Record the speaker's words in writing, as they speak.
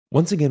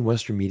Once again,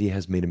 Western media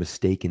has made a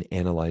mistake in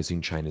analyzing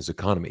China's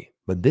economy,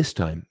 but this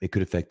time it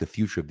could affect the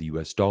future of the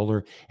US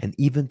dollar and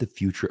even the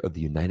future of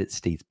the United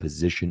States'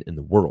 position in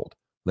the world.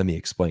 Let me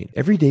explain.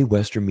 Every day,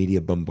 Western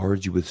media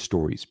bombards you with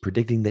stories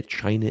predicting that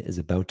China is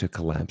about to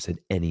collapse at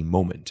any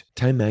moment.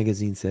 Time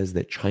magazine says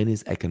that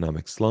China's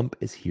economic slump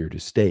is here to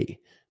stay.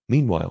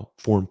 Meanwhile,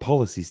 foreign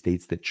policy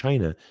states that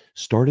China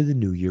started the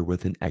new year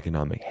with an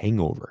economic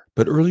hangover.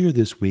 But earlier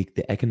this week,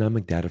 the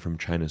economic data from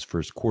China's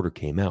first quarter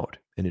came out,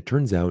 and it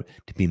turns out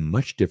to be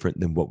much different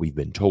than what we've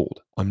been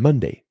told. On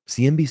Monday,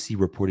 CNBC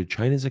reported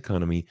China's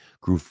economy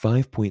grew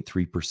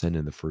 5.3%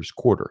 in the first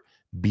quarter,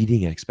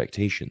 beating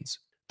expectations.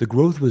 The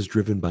growth was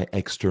driven by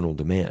external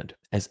demand,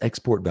 as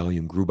export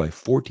volume grew by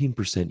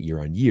 14%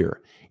 year on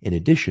year, in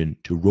addition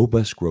to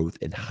robust growth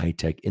in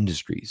high-tech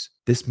industries.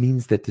 This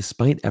means that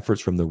despite efforts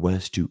from the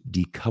West to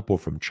decouple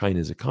from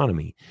China's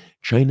economy,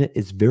 China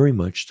is very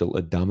much still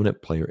a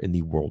dominant player in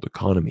the world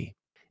economy.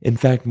 In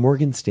fact,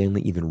 Morgan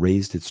Stanley even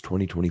raised its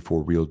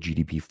 2024 real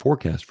GDP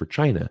forecast for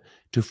China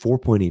to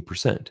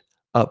 4.8%.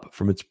 Up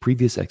from its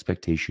previous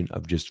expectation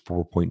of just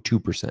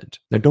 4.2%.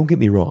 Now, don't get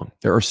me wrong,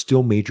 there are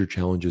still major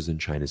challenges in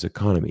China's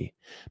economy.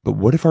 But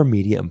what if our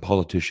media and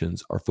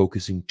politicians are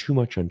focusing too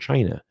much on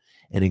China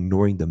and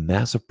ignoring the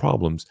massive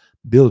problems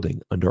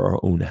building under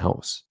our own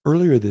house?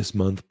 Earlier this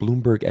month,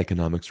 Bloomberg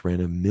Economics ran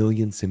 1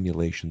 million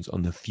simulations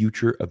on the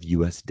future of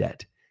U.S.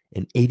 debt,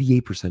 and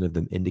 88% of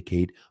them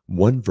indicate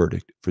one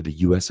verdict for the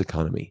U.S.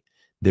 economy: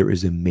 there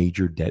is a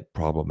major debt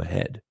problem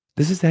ahead.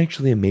 This is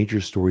actually a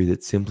major story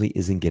that simply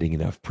isn't getting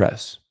enough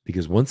press,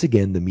 because once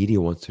again, the media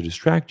wants to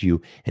distract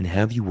you and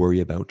have you worry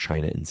about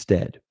China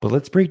instead. But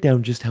let's break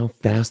down just how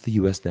fast the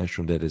US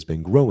national debt has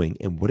been growing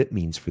and what it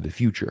means for the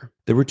future.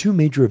 There were two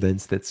major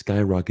events that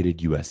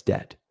skyrocketed US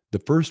debt. The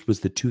first was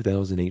the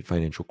 2008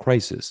 financial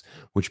crisis,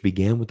 which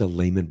began with the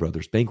Lehman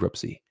Brothers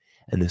bankruptcy.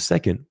 And the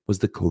second was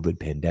the COVID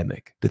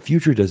pandemic. The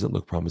future doesn't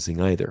look promising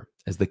either,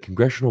 as the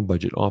Congressional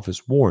Budget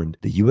Office warned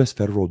the U.S.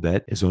 federal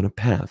debt is on a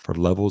path for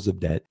levels of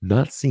debt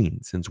not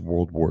seen since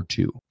World War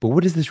II. But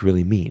what does this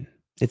really mean?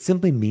 It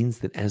simply means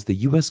that as the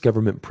U.S.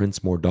 government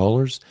prints more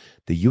dollars,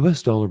 the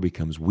U.S. dollar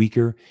becomes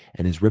weaker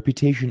and his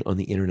reputation on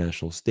the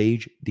international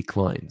stage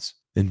declines.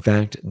 In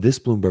fact, this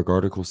Bloomberg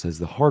article says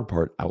the hard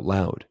part out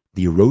loud.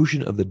 The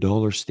erosion of the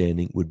dollar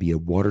standing would be a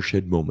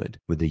watershed moment,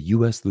 with the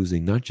U.S.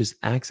 losing not just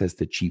access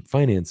to cheap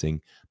financing,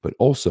 but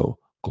also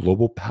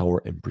global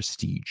power and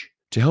prestige.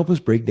 To help us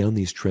break down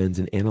these trends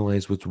and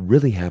analyze what's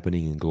really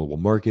happening in global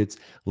markets,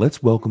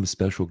 let's welcome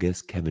special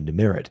guest Kevin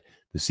Demeritt,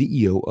 the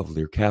CEO of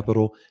Lear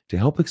Capital, to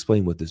help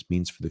explain what this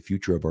means for the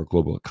future of our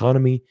global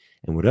economy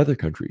and what other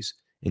countries,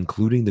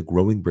 including the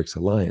growing BRICS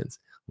alliance,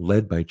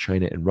 led by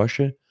China and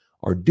Russia,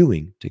 are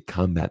doing to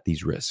combat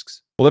these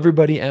risks. Well,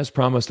 everybody, as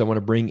promised, I want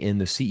to bring in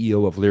the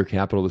CEO of Lear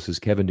Capital. This is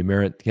Kevin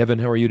Demeritt. Kevin,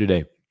 how are you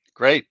today?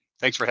 Great.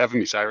 Thanks for having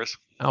me, Cyrus.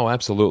 Oh,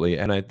 absolutely.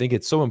 And I think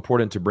it's so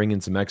important to bring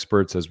in some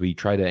experts as we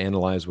try to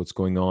analyze what's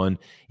going on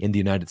in the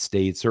United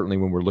States, certainly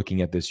when we're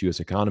looking at this U.S.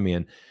 economy.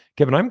 And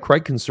Kevin, I'm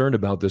quite concerned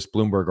about this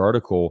Bloomberg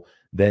article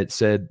that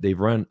said they've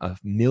run 1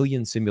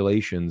 million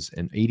simulations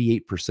and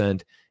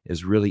 88%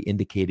 is really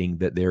indicating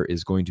that there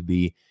is going to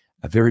be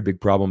a very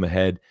big problem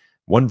ahead.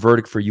 One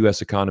verdict for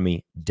U.S.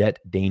 economy: debt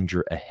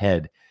danger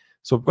ahead.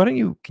 So can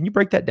you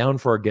break that down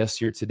for our guests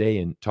here today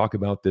and talk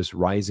about this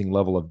rising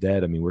level of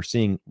debt? I mean, we're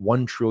seeing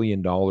 $1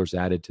 trillion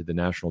added to the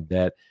national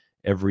debt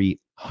every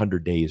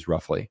 100 days,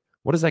 roughly.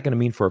 What is that going to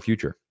mean for our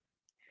future?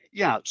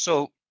 Yeah.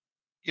 So,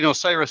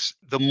 Cyrus,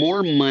 the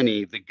more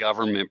money the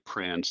government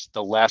prints,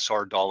 the less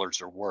our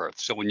dollars are worth.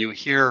 So when you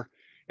hear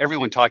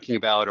everyone talking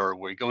about, or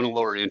we're going to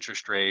lower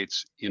interest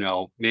rates,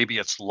 maybe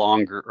it's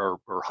longer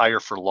or higher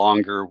for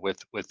longer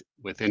with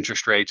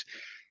interest rates.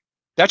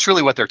 That's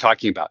really what they're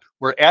talking about.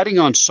 We're adding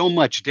on so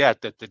much debt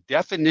that the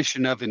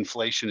definition of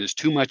inflation is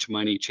too much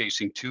money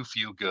chasing too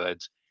few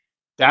goods.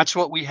 That's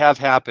what we have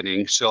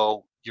happening.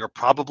 So you're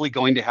probably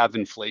going to have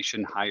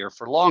inflation higher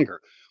for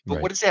longer. But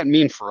Right. what does that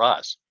mean for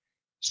us?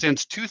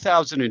 Since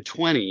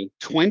 2020,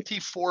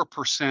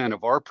 24%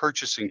 of our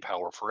purchasing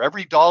power, for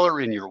every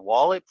dollar in your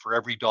wallet, for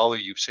every dollar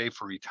you've saved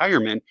for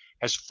retirement,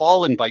 has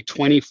fallen by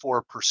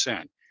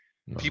 24%.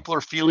 Wow. People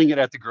are feeling it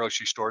at the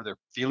grocery store. They're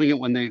feeling it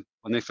when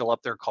they fill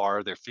up their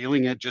car. They're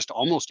feeling it just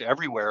almost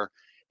everywhere,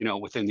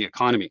 within the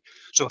economy.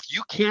 So if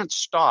you can't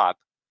stop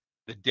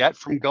the debt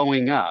from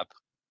going up,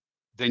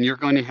 then you're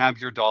going to have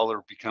your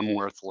dollar become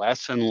worth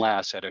less and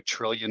less at $1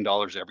 trillion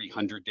every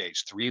 100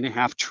 days.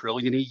 $3.5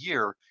 trillion a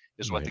year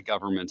is what the Right.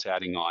 government's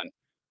adding on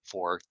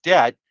for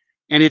debt.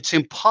 And it's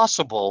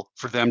impossible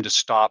for them to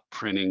stop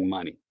printing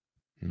money.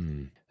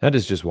 That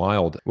is just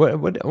wild. I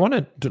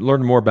wanted to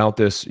learn more about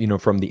this,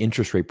 from the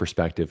interest rate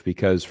perspective,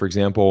 because, for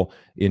example,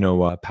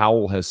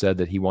 Powell has said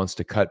that he wants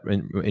to cut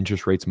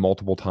interest rates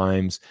multiple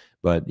times,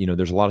 but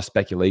there's a lot of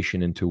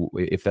speculation into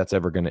if that's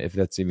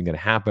even going to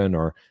happen,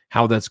 or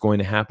how that's going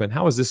to happen.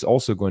 How is this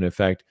also going to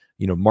affect,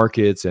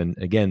 markets, and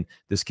again,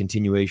 this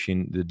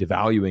continuation, the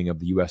devaluing of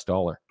the U.S.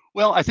 dollar?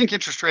 Well, I think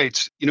interest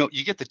rates,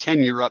 you get the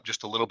 10-year up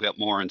just a little bit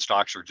more, and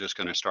stocks are just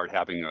going to start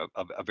having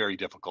a very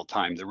difficult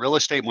time. The real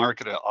estate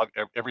market,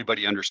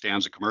 everybody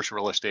understands the commercial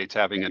real estate's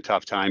having a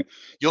tough time.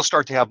 You'll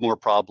start to have more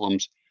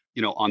problems,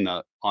 on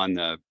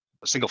the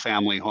single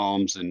family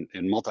homes and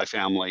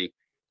multifamily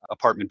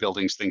apartment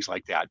buildings, things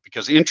like that,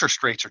 because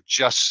interest rates are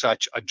just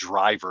such a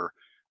driver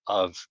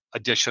of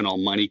additional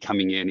money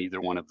coming in either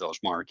one of those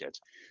markets.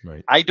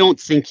 Right. I don't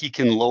think he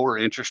can lower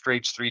interest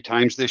rates 3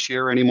 times this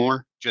year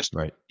anymore. Just,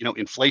 Right.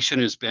 inflation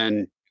has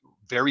been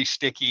very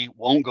sticky,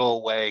 won't go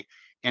away.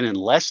 And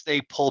unless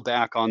they pull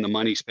back on the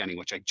money spending,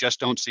 which I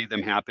just don't see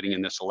them happening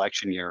in this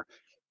election year,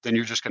 then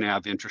you're just going to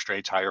have interest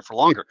rates higher for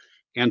longer.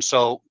 And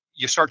so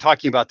you start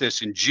talking about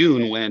this in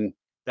June when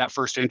that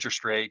first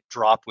interest rate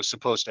drop was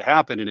supposed to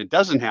happen and it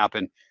doesn't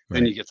happen,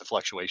 then Right. you get the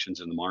fluctuations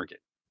in the market.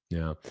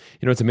 Yeah.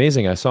 It's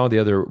amazing. I saw the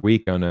other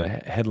week on a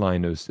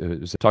headline, it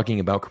was talking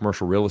about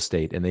commercial real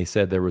estate, and they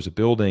said there was a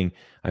building,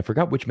 I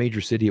forgot which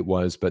major city it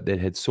was, but that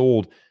had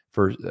sold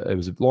for, it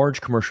was a large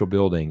commercial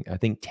building. I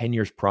think 10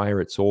 years prior,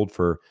 it sold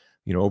for,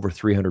 over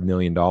 $300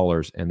 million,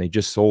 and they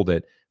just sold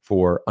it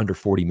for under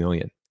 40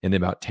 million in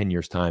about 10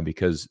 years time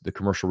because the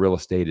commercial real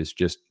estate is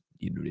just,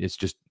 it's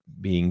just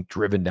being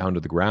driven down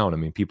to the ground. I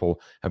mean, people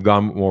have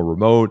gone more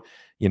remote.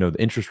 The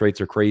interest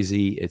rates are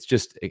crazy. It's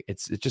just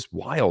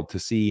wild to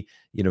see,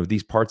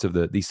 these parts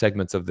of these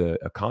segments of the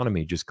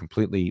economy just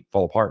completely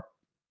fall apart.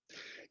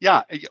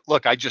 Yeah,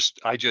 look, I just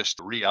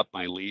re-upped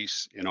my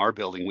lease in our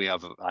building. We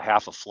have a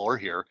half a floor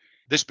here.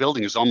 This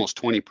building is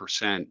almost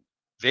 20%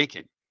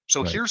 vacant.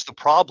 So Right. here's the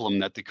problem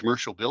that the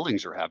commercial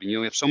buildings are having.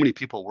 We have so many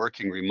people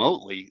working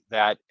remotely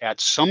that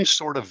at some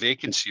sort of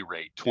vacancy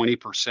rate,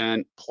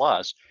 20%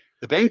 plus,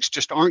 the banks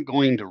just aren't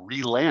going to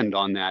re-lend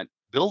on that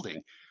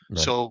building. Right.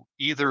 So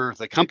either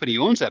the company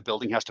who owns that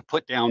building has to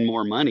put down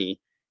more money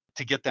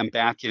to get them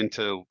back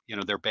into,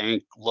 their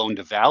bank loan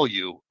to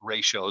value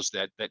ratios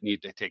that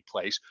need to take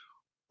place,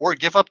 or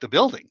give up the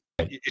building.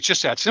 Right. It's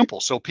just that simple.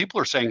 So people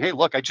are saying, "Hey,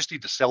 look, I just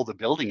need to sell the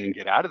building and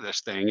get out of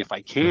this thing if I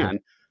Right. can,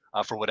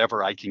 for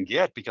whatever I can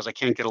get, because I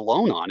can't get a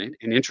loan on it,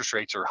 and interest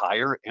rates are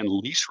higher and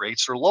lease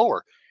rates are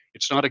lower."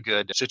 It's not a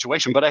good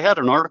situation. But I had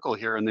an article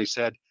here, and they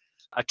said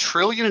 $1.5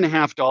 trillion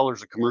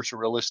of commercial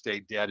real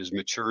estate debt is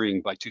maturing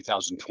by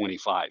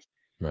 2025.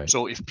 Right.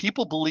 So if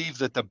people believe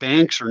that the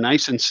banks are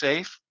nice and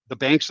safe, the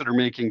banks that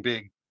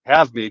are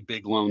have made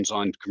big loans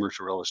on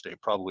commercial real estate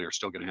probably are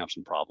still going to have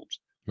some problems.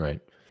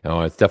 Right.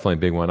 No, it's definitely a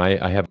big one.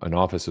 I have an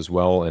office as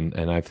well, and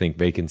I think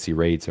vacancy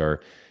rates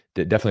are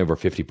definitely over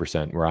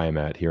 50% where I am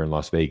at here in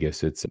Las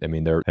Vegas. I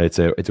mean, it's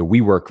a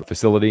WeWork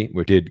facility,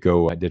 which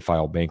did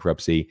file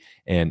bankruptcy,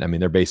 and I mean,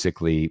 they're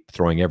basically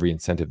throwing every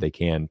incentive they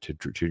can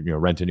to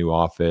rent a new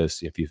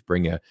office. If you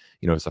bring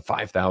it's a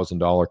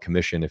 $5,000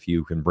 commission if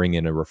you can bring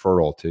in a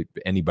referral to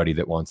anybody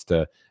that wants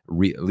to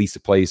lease a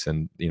place,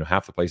 and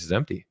half the place is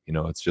empty.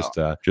 It's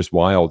just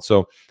wild.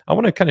 So I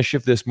want to kind of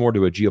shift this more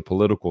to a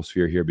geopolitical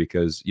sphere here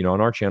because,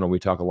 on our channel, we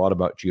talk a lot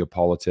about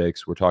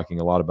geopolitics. We're talking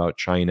a lot about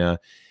China.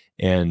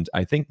 And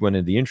I think one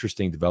of the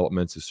interesting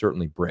developments is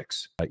certainly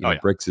BRICS. Oh yeah.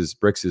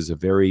 BRICS is a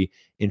very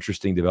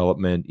interesting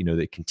development,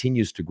 that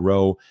continues to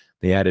grow.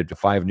 They added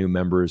 5 new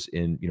members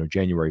in,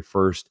 January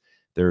 1st.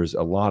 There's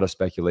a lot of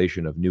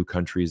speculation of new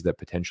countries that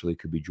potentially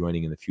could be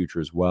joining in the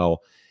future as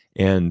well.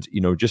 And,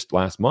 just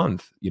last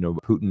month,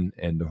 Putin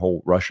and the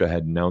whole Russia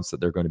had announced that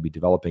they're going to be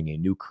developing a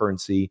new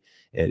currency.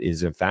 It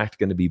is, in fact,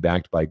 going to be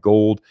backed by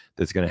gold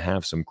that's going to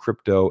have some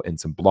crypto and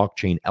some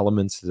blockchain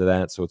elements to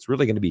that. So it's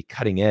really going to be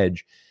cutting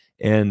edge.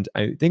 And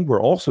I think we're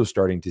also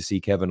starting to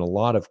see, Kevin, a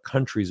lot of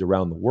countries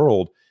around the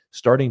world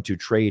starting to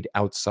trade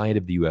outside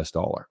of the US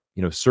dollar.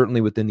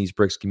 Certainly within these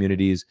BRICS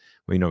communities,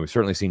 we've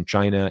certainly seen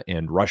China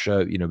and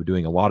Russia,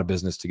 doing a lot of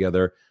business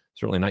together,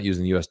 certainly not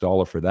using the US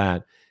dollar for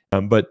that.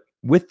 But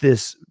with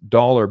this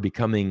dollar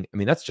becoming, I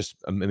mean, that's just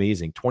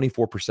amazing.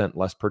 24%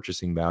 less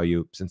purchasing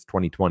value since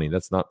 2020.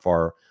 That's not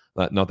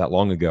that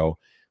long ago.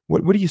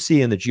 What do you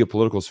see in the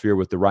geopolitical sphere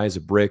with the rise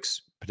of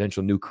BRICS,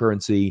 potential new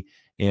currency,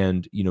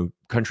 and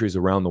countries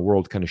around the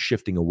world kind of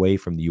shifting away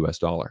from the US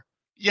dollar?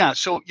 Yeah,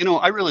 so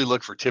I really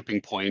look for tipping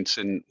points,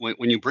 and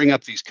when you bring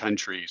up these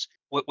countries,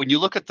 when you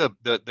look at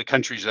the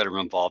countries that are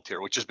involved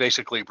here, which is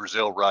basically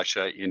Brazil,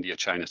 Russia, India,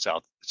 China,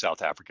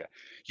 South Africa,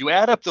 you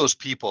add up those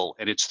people,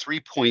 and it's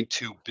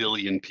 3.2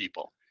 billion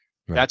people.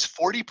 Right. That's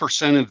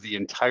 40% of the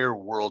entire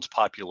world's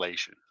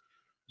population.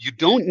 You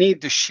don't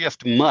need to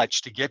shift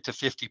much to get to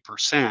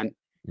 50%.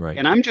 Right.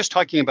 And I'm just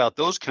talking about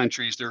those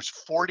countries. There's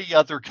 40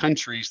 other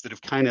countries that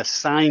have kind of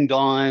signed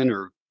on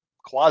or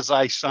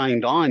quasi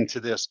signed on to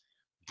this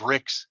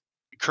BRICS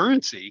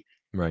currency.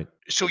 Right.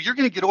 So you're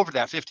going to get over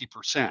that 50%.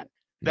 Right.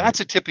 That's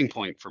a tipping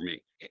point for me.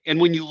 And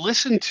when you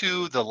listen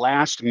to the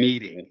last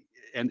meeting,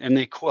 and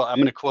they quote, I'm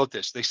going to quote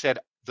this. They said,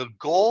 the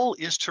goal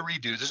is to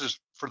reduce, this is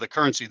for the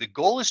currency, the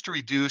goal is to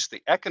reduce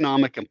the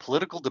economic and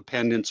political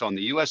dependence on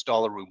the US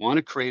dollar. We want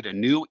to create a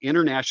new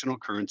international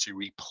currency,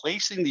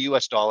 replacing the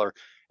US dollar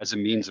as a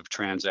means of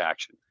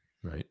transaction.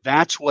 Right.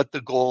 That's what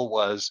the goal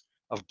was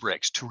of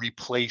BRICS, to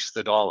replace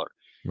the dollar.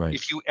 Right.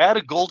 If you add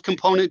a gold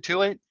component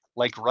to it,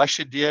 like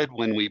Russia did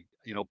when we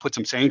put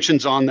some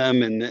sanctions on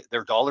them, and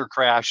their dollar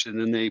crashed, and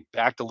then they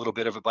backed a little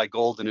bit of it by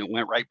gold, and it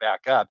went right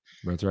back up.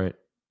 That's right.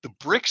 The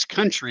BRICS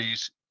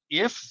countries,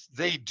 if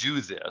they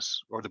do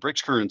this, or the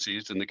BRICS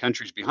currencies and the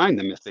countries behind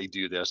them, if they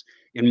do this,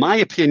 in my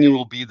opinion,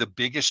 will be the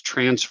biggest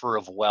transfer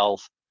of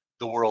wealth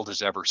the world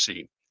has ever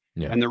seen.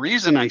 Yeah. And the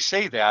reason I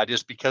say that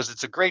is because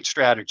it's a great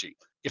strategy.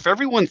 If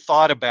everyone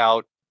thought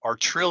about our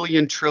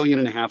trillion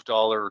and a half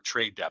dollar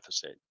trade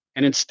deficit,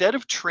 and instead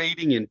of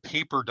trading in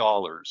paper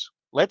dollars,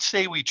 let's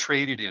say we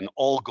traded in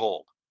all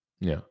gold.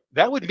 Yeah.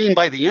 That would mean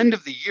by the end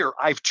of the year,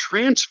 I've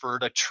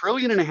transferred $1.5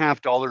 trillion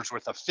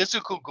worth of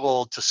physical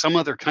gold to some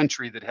other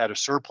country that had a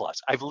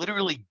surplus. I've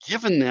literally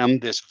given them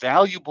this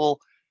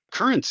valuable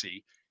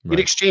currency in Right.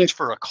 exchange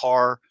for a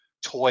car,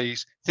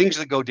 toys, things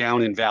that go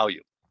down in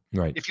value.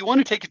 Right. If you want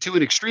to take it to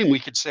an extreme, we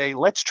could say,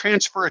 let's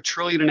transfer $1.5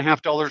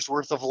 trillion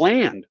worth of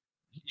land,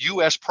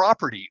 US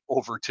property,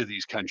 over to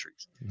these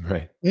countries.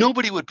 Right.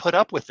 Nobody would put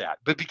up with that.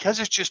 But because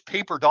it's just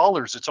paper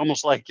dollars, it's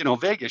almost like,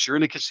 Vegas, you're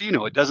in a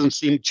casino.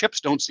 Chips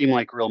don't seem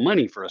like real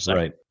money for a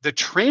second. Right. The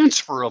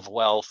transfer of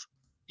wealth,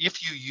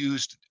 if you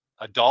used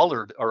a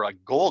dollar or a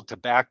gold to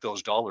back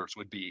those dollars,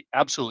 would be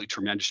absolutely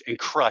tremendous and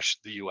crush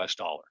the US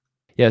dollar.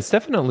 Yeah, it's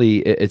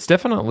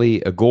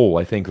definitely a goal,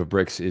 I think, of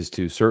BRICS is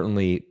to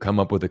certainly come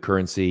up with a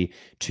currency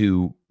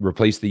to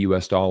replace the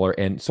US dollar.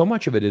 And so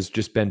much of it has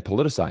just been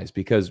politicized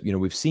because,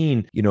 we've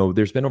seen,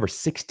 there's been over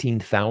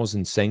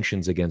 16,000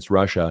 sanctions against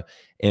Russia.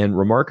 And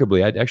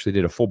remarkably, I actually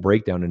did a full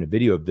breakdown in a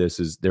video of this,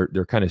 is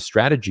their kind of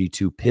strategy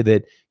to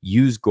pivot,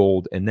 use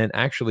gold, and then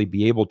actually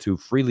be able to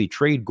freely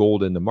trade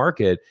gold in the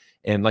market.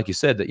 And like you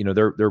said,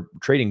 that, they're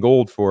trading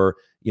gold for,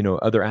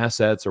 other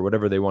assets or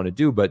whatever they want to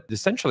do, but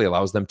essentially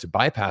allows them to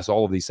bypass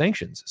all of these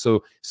sanctions.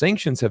 So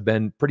sanctions have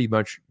been pretty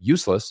much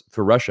useless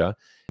for Russia,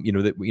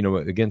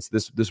 against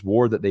this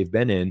war that they've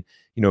been in,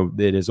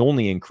 that has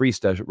only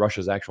increased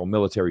Russia's actual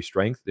military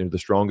strength. They're the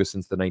strongest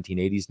since the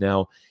 1980s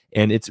now.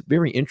 And it's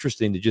very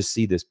interesting to just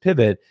see this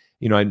pivot.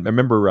 I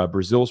remember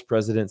Brazil's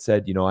president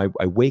said,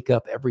 I wake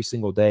up every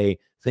single day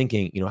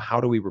thinking, how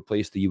do we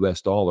replace the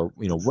US dollar?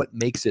 What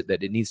makes it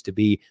that it needs to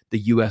be the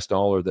US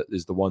dollar that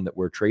is the one that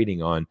we're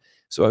trading on?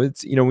 So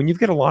it's, when you've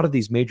got a lot of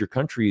these major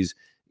countries,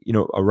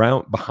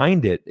 around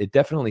behind it, it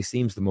definitely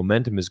seems the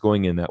momentum is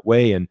going in that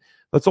way. And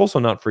let's also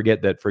not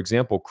forget that, for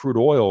example, crude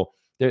oil,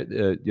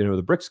 the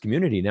BRICS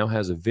community now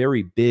has a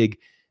very big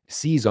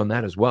seize on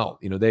that as well.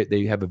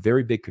 They have a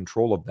very big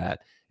control of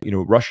that.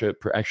 Russia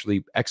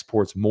actually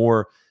exports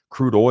more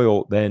crude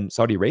oil than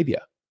Saudi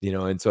Arabia.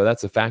 And so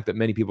that's a fact that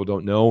many people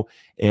don't know.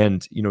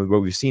 And,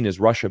 what we've seen is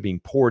Russia being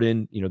poured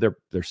in,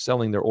 they're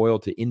selling their oil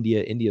to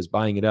India. India's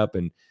buying it up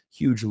in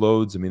huge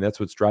loads. I mean,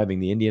 that's what's driving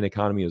the Indian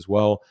economy as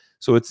well.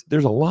 So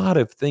there's a lot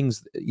of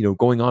things,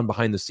 going on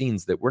behind the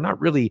scenes that we're not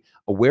really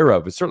aware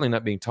of. It's certainly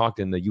not being talked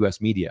in the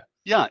US media.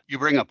 Yeah, you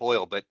bring up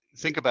oil, but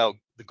think about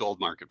the gold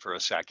market for a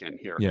second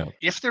here. Yeah.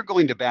 If they're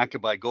going to back it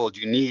by gold,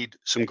 you need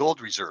some gold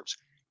reserves.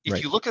 If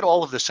Right. you look at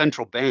all of the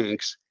central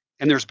banks,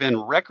 and there's been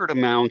record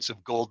amounts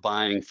of gold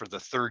buying for the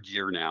third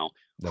year now.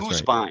 That's Who's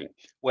right. buying?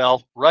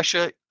 Well,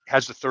 Russia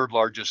has the third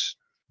largest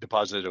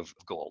deposit of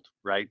gold,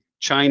 right?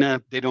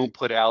 China, they don't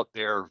put out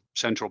their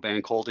central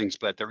bank holdings,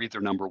 but they're either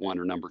number one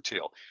or number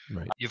two.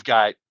 Right. You've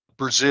got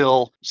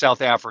Brazil,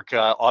 South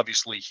Africa,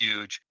 obviously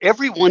huge.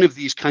 Every one of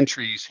these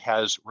countries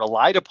has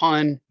relied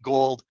upon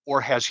gold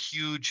or has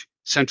huge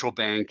central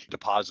bank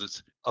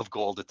deposits of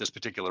gold at this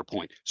particular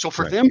point. So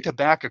for Right. them to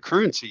back a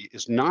currency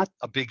is not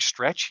a big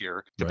stretch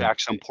here to Right. back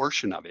some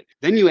portion of it.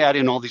 Then you add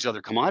in all these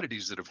other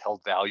commodities that have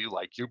held value,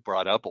 like you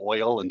brought up,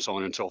 oil and so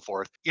on and so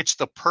forth. It's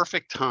the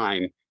perfect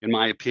time, in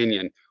my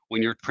opinion,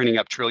 when you're printing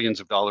up trillions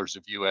of dollars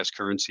of US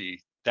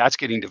currency, that's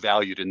getting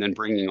devalued, and then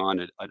bringing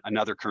on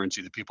another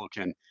currency that people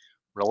can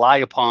rely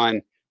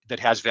upon, that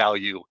has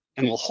value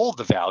and will hold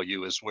the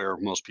value, is where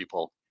most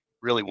people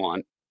really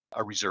want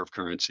a reserve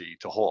currency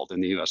to hold.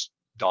 And the US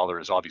dollar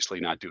is obviously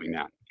not doing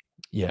that.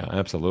 Yeah,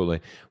 absolutely.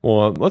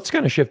 Well, let's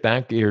kind of shift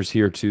back gears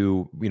here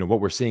to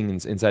what we're seeing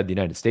inside the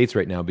United States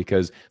right now,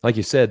 because, like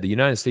you said, the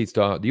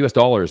the U.S.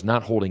 dollar is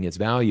not holding its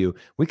value.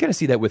 We kind of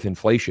see that with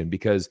inflation,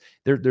 because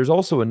there's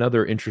also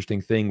another interesting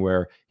thing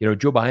where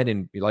Joe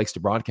Biden likes to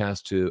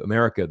broadcast to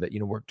America that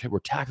we're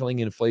tackling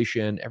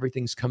inflation,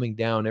 everything's coming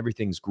down,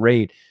 everything's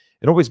great.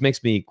 It always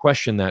makes me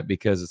question that,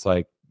 because it's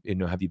like,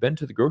 have you been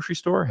to the grocery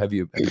store? Have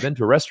you been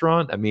to a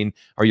restaurant? I mean,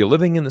 are you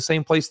living in the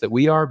same place that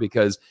we are?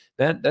 Because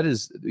that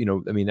is,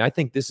 I mean, I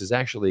think this is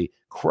actually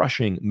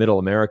crushing middle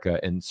America,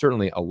 and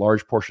certainly a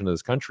large portion of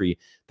this country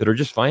that are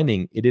just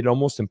finding it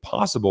almost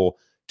impossible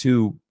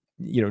to,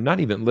 not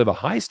even live a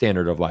high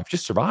standard of life,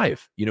 just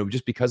survive,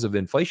 just because of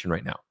inflation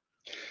right now.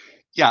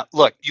 Yeah,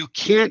 look, you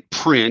can't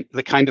print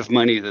the kind of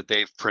money that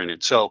they've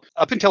printed. So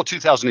up until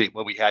 2008,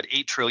 we had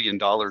 $8 trillion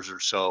or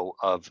so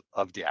of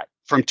debt.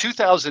 From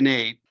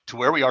 2008 to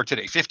where we are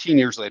today, 15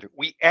 years later,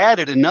 we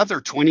added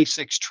another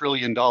 $26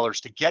 trillion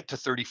to get to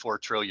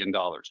 $34 trillion.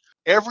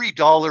 Every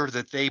dollar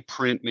that they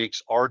print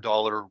makes our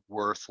dollar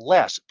worth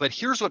less. But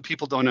here's what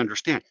people don't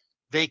understand.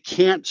 They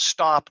can't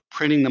stop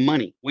printing the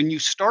money. When you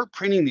start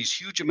printing these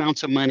huge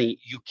amounts of money,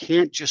 you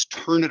can't just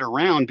turn it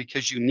around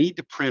because you need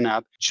to print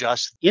up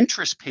just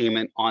interest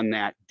payment on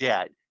that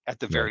debt at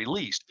the Right. very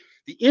least.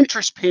 The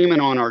interest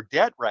payment on our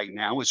debt right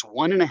now is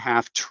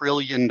 $1.5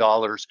 trillion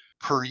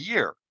per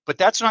year. But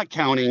that's not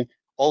counting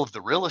all of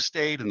the real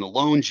estate and the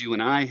loans you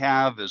and I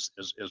have as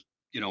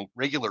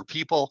regular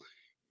people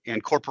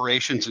and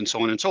corporations and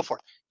so on and so forth.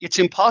 It's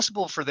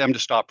impossible for them to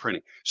stop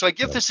printing. So I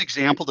give Right. this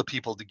example to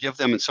people to give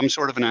them some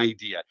sort of an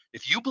idea.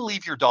 If you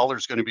believe your dollar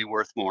is going to be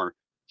worth more,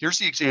 here's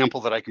the example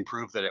that I can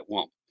prove that it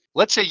won't.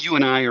 Let's say you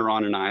and I are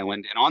on an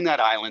island, and on that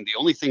island, the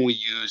only thing we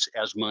use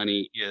as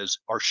money is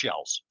our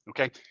shells.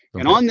 Okay.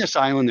 And Okay. on this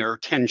island, there are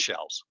 10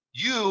 shells.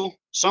 You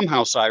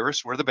somehow,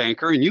 Cyrus, were the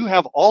banker, and you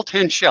have all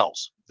 10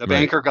 shells. The Right.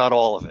 banker got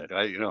all of it.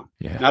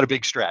 Yeah. Not a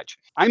big stretch.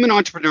 I'm an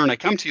entrepreneur, and I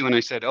come to you and I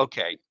said,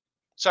 okay,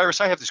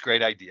 Cyrus, I have this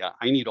great idea.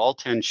 I need all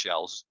 10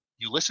 shells.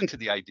 You listened to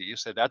the idea. You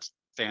said, that's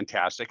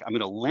fantastic. I'm going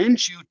to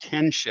lend you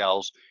 10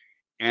 shells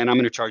and I'm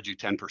going to charge you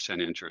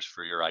 10% interest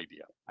for your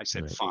idea. I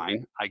said, Right.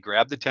 fine. I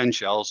grab the 10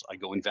 shells. I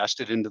go invest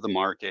it into the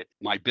market.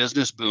 My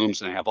business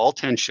booms and I have all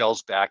 10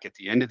 shells back at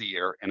the end of the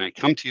year. And I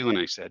come to you and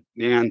I said,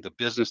 man, the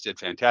business did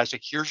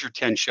fantastic. Here's your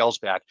 10 shells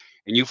back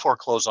and you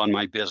foreclose on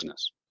my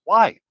business.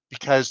 Why?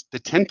 Because the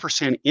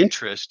 10%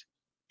 interest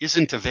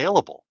isn't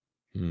available.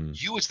 Mm.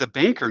 You as the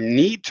banker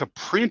need to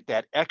print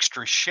that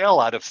extra shell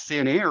out of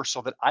thin air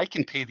so that I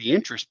can pay the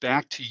interest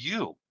back to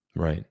you.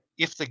 Right.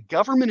 If the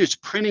government is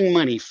printing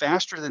money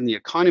faster than the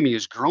economy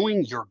is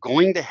growing, you're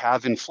going to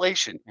have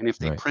inflation. And if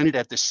they Right. print it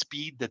at the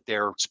speed that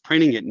they're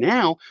printing it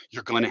now,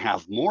 you're going to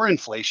have more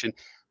inflation.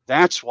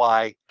 That's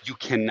why you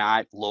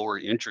cannot lower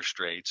interest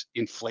rates.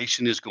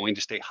 Inflation is going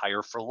to stay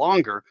higher for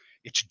longer.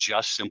 It's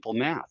just simple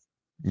math.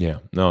 Yeah,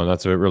 no,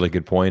 that's a really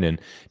good point. And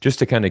just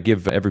to kind of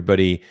give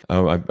everybody, I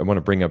want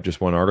to bring up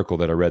just one article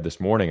that I read this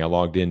morning. I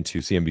logged into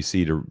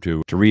CNBC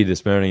to read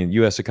this morning.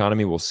 U.S.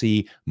 economy will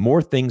see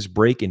more things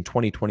break in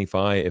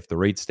 2025 if the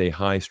rates stay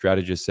high,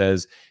 strategist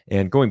says.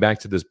 And going back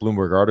to this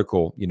Bloomberg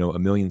article, a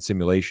million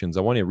simulations.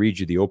 I want to read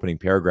you the opening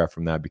paragraph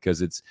from that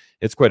because it's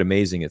quite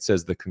amazing. It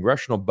says the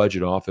Congressional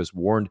Budget Office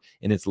warned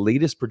in its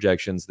latest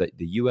projections that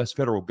the U.S.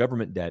 federal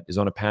government debt is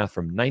on a path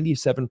from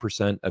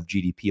 97% of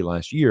GDP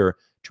last year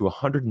to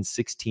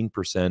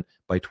 116%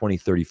 by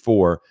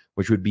 2034,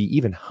 which would be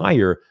even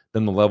higher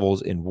than the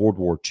levels in World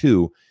War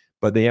II.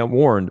 But they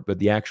warned, but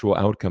the actual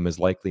outcome is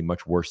likely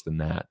much worse than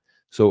that.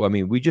 So, I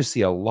mean, we just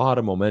see a lot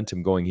of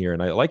momentum going here.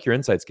 And I like your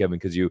insights, Kevin,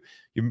 because you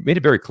made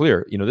it very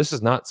clear, this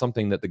is not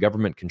something that the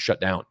government can shut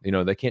down.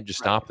 They can't just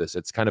stop this.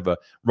 It's kind of a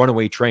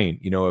runaway train.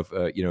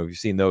 If you've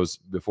seen those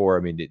before,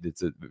 I mean,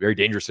 it's a very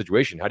dangerous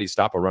situation. How do you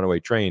stop a runaway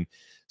train?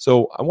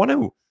 So I want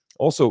to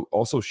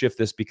also shift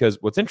this because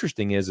what's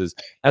interesting is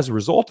as a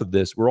result of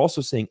this, we're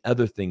also seeing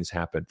other things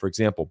happen. For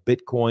example,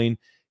 Bitcoin,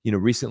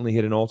 recently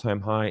hit an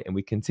all-time high, and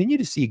we continue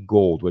to see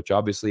gold, which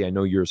obviously I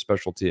know you're a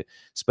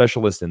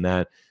specialist in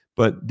that,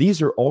 but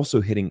these are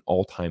also hitting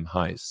all-time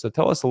highs. So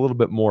tell us a little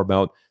bit more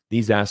about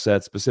these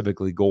assets,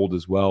 specifically gold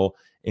as well,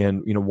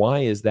 and why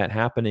is that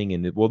happening,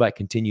 and will that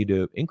continue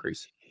to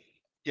increase?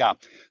 Yeah.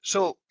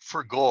 So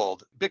for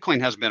gold,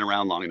 Bitcoin hasn't been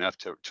around long enough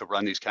to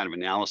run these kind of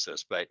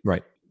analysis, but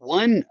Right.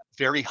 one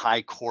very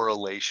high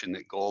correlation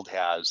that gold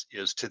has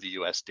is to the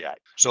US debt.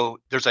 So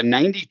there's a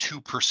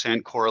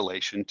 92%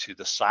 correlation to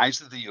the size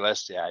of the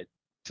US debt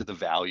to the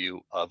value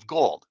of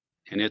gold.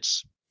 And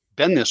it's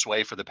been this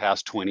way for the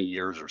past 20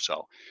 years or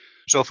so.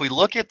 So if we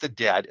look at the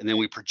debt and then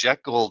we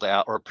project gold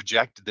out or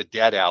project the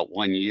debt out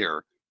 1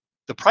 year,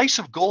 the price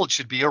of gold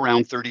should be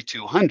around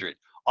 3,200.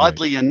 Right.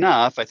 Oddly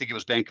enough, I think it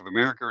was Bank of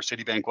America or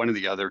Citibank, one or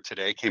the other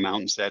today came out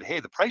and said,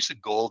 hey, the price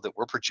of gold that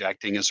we're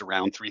projecting is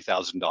around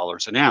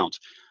 $3,000 an ounce.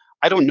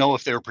 I don't know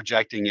if they're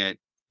projecting it,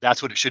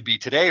 that's what it should be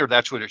today, or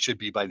that's what it should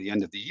be by the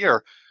end of the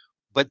year.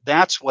 But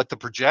that's what the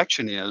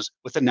projection is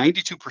with a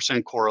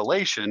 92%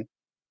 correlation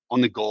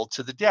on the gold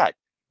to the debt.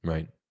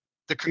 Right.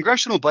 The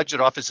Congressional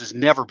Budget Office has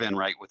never been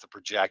right with the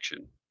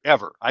projection,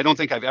 ever. I don't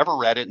think I've ever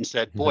read it and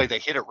said, boy, they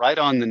hit it right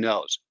on the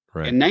nose.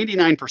 Right. And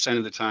 99%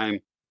 of the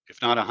time,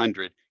 if not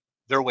 100,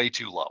 they're way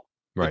too low.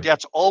 The Right.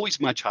 debt's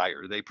always much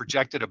higher. They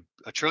projected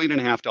 $1.5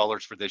 trillion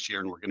for this year,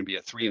 and we're going to be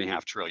at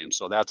 $3.5 trillion.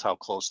 So that's how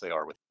close they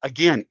are with.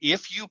 Again,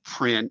 if you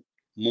print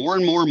more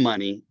and more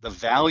money, the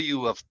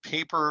value of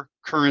paper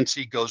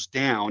currency goes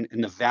down,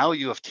 and the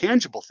value of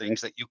tangible things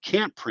that you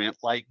can't print,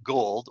 like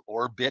gold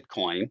or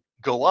Bitcoin,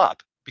 go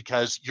up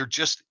because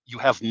you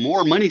have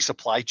more money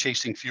supply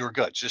chasing fewer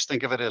goods. Just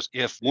think of it as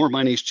if more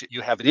money, you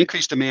have an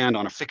increased demand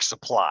on a fixed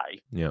supply.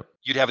 Yeah.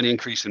 You'd have an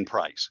increase in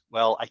price.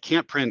 Well, I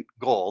can't print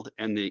gold,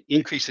 and the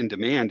increase in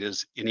demand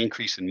is an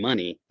increase in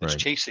money that's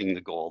chasing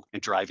the gold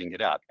and driving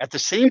it up. At the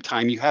same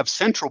time, you have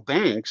central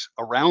banks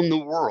around the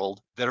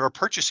world that are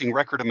purchasing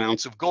record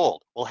amounts of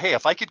gold. Well, hey,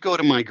 if I could go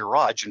to my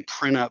garage and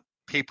print up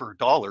paper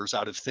dollars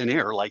out of thin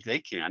air like they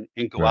can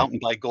and go out and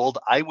buy gold,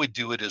 I would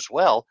do it as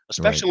well,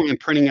 especially when I'm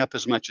printing up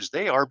as much as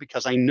they are,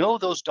 because I know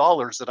those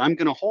dollars that I'm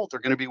going to hold are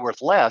going to be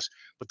worth less,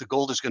 but the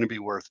gold is going to be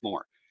worth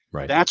more.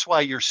 Right. That's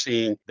why you're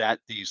seeing that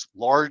these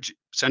large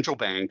central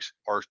banks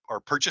are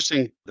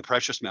purchasing the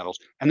precious metals,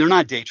 and they're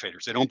not day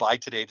traders. They don't buy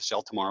today to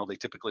sell tomorrow. They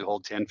typically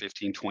hold 10,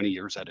 15, 20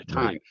 years at a Right.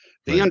 time.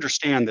 They Right.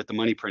 understand that the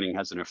money printing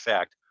has an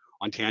effect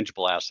on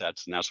tangible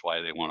assets, and that's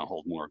why they want to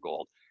hold more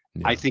gold.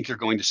 I Yeah. think you're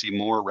going to see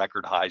more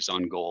record highs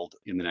on gold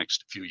in the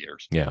next few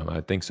years. Yeah, I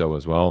think so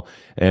as well.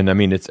 And I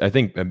mean, I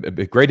think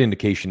a great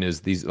indication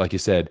is these, like you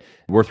said,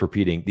 worth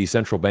repeating, these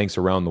central banks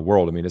around the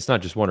world. I mean, it's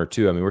not just one or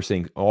two. I mean, we're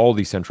seeing all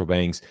these central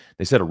banks.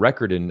 They set a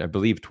record in, I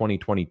believe,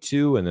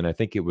 2022. And then I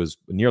think it was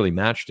nearly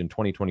matched in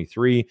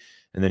 2023.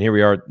 And then here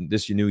we are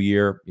this new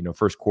year,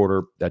 first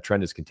quarter, that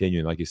trend is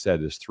continuing. Like you said,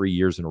 there's 3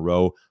 years in a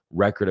row,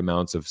 record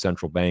amounts of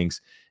central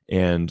banks.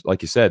 And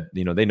like you said,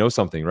 they know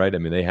something, right? I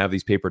mean, they have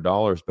these paper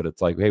dollars, but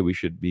it's like, hey, we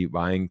should be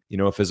buying,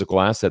 a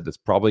physical asset that's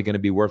probably going to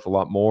be worth a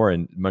lot more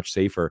and much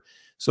safer.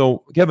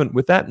 So, Kevin,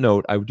 with that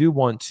note, I do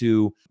want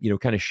to,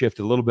 kind of shift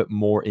a little bit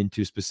more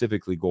into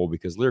specifically gold,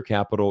 because Lear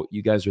Capital,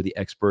 you guys are the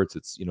experts.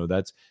 It's,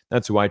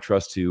 that's who I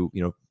trust to,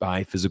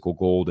 buy physical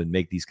gold and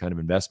make these kind of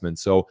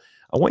investments. So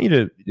I want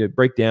you to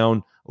break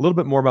down a little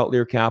bit more about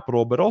Lear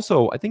Capital, but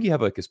also I think you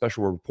have like a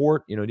special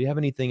report. Do you have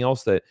anything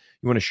else that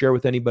you want to share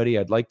with anybody?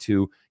 I'd like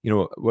to,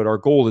 what our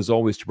goal is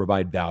always to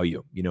provide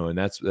value, and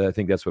I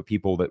think that's what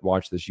people that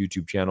watch this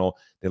YouTube channel,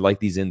 they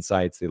like these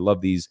insights. They love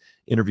these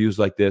interviews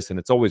like this. And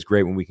it's always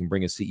great when we can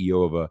bring a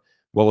CEO of a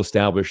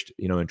well-established,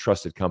 and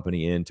trusted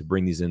company in to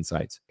bring these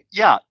insights.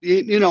 Yeah,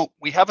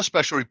 we have a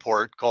special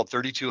report called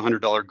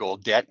 $3,200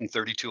 gold debt and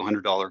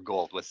 $3,200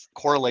 gold with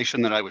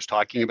correlation that I was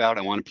talking about.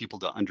 I wanted people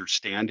to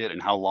understand it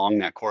and how long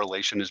that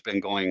correlation has been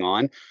going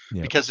on,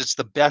 Yeah. because it's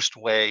the best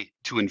way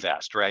to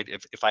invest, right?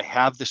 If I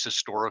have this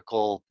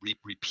historical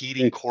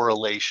repeating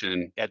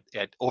correlation at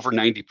over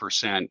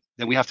 90%,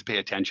 then we have to pay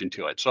attention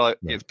to it. So Right.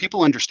 if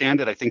people understand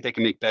it, I think they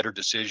can make better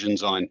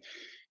decisions on,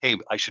 hey,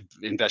 I should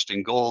invest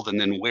in gold, and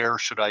then where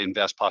should I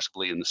invest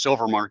possibly in the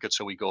silver market?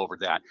 So we go over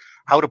that,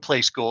 how to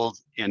place gold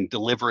and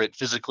deliver it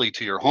physically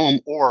to your home,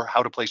 or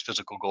how to place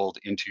physical gold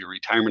into your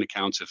retirement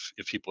accounts if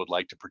people would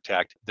like to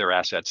protect their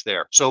assets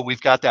there. So we've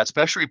got that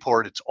special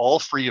report. It's all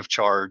free of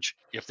charge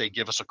if they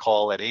give us a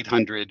call at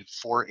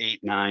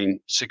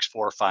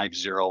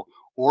 800-489-6450,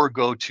 or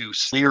go to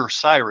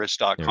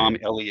learcyrus.com,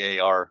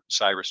 Lear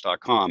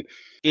Cyrus.com.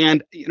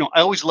 And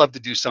I always love to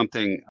do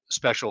something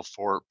special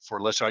for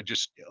listeners. I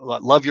just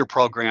love your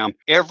program.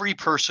 Every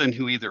person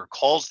who either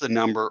calls the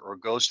number or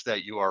goes to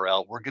that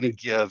URL, we're going to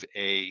give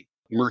a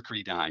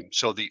mercury dime.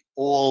 So the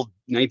old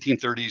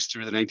 1930s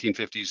through the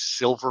 1950s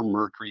silver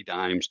mercury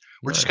dimes.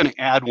 We're just going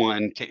to add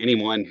one to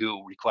anyone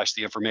who requests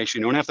the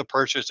information. You don't have to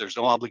purchase. There's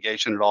no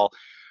obligation at all.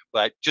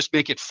 But just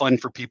make it fun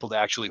for people to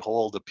actually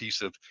hold a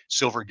piece of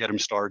silver, get them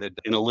started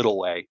in a little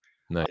way.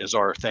 Nice. As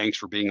our thanks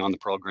for being on the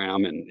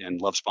program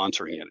and love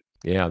sponsoring it.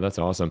 Yeah, that's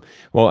awesome.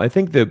 Well, I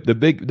think the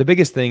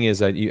biggest thing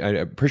is I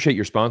appreciate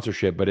your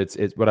sponsorship, but it's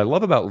what I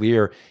love about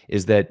Lear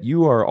is that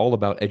you are all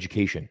about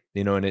education.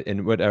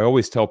 And what I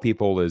always tell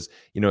people is,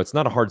 it's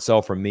not a hard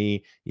sell from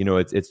me.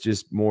 It's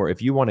just more,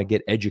 if you want to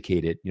get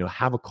educated,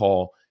 have a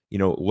call.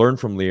 Learn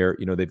from Lear.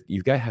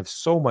 You guys have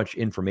so much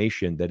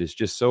information that is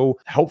just so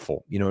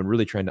helpful, in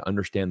really trying to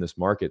understand this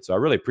market. So I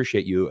really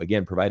appreciate you,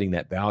 again, providing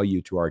that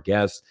value to our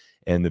guests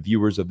and the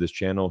viewers of this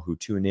channel who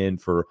tune in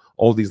for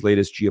all these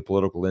latest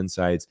geopolitical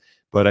insights.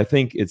 But I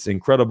think it's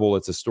incredible.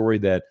 It's a story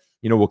that,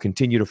 we'll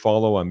continue to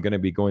follow. I'm going to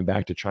be going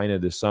back to China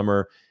this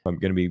summer. I'm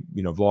going to be,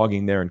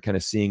 vlogging there and kind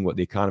of seeing what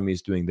the economy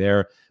is doing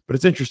there. But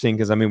it's interesting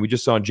because, we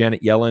just saw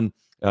Janet Yellen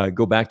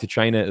go back to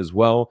China as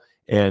well.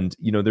 And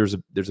there's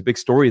a big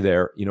story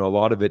there. A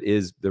lot of it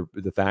is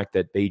the fact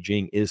that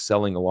Beijing is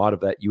selling a lot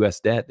of that U.S.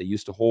 debt. They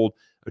used to hold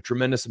a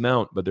tremendous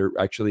amount, but they're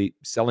actually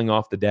selling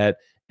off the debt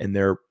and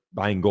they're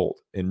buying gold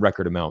in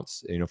record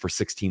amounts. For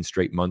 16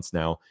 straight months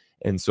now.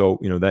 And so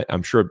that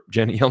I'm sure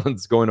Janet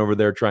Yellen's going over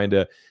there trying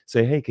to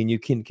say, hey, can you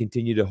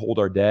continue to hold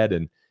our debt?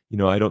 And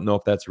I don't know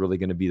if that's really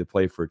going to be the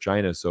play for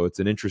China. So it's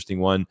an interesting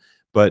one.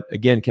 But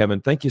again, Kevin,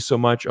 thank you so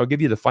much. I'll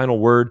give you the final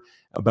word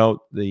about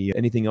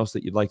anything else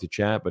that you'd like to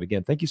chat. But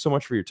again, thank you so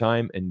much for your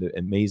time and the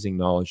amazing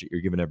knowledge that you're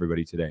giving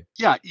everybody today.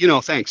 Yeah,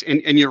 thanks.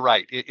 And you're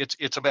right.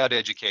 It's about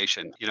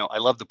education. I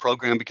love the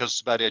program because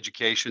it's about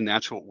education.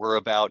 That's what we're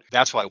about.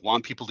 That's why I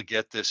want people to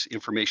get this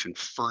information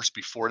first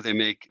before they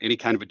make any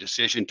kind of a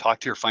decision.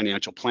 Talk to your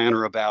financial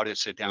planner about it.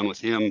 Sit down with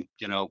him.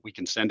 We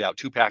can send out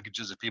 2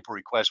 packages if people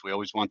request. We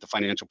always want the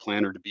financial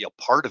planner to be a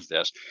part of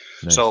this.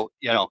 Nice. So,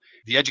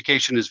 the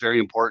education is very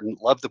important.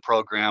 Love the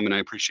program, and I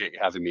appreciate you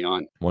having me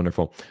on.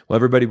 Wonderful. Well,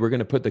 everybody, we're going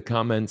to put the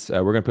comments,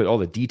 we're going to put all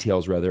the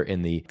details rather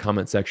in the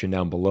comment section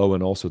down below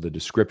and also the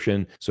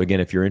description. So again,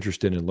 if you're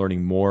interested in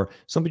learning more,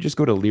 simply just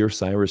go to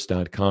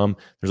learcyrus.com.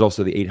 There's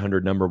also the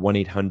 800 number,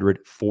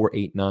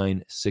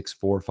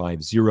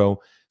 1-800-489-6450.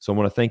 So I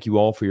want to thank you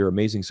all for your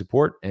amazing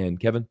support.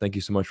 And Kevin, thank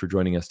you so much for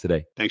joining us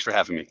today. Thanks for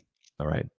having me. All right.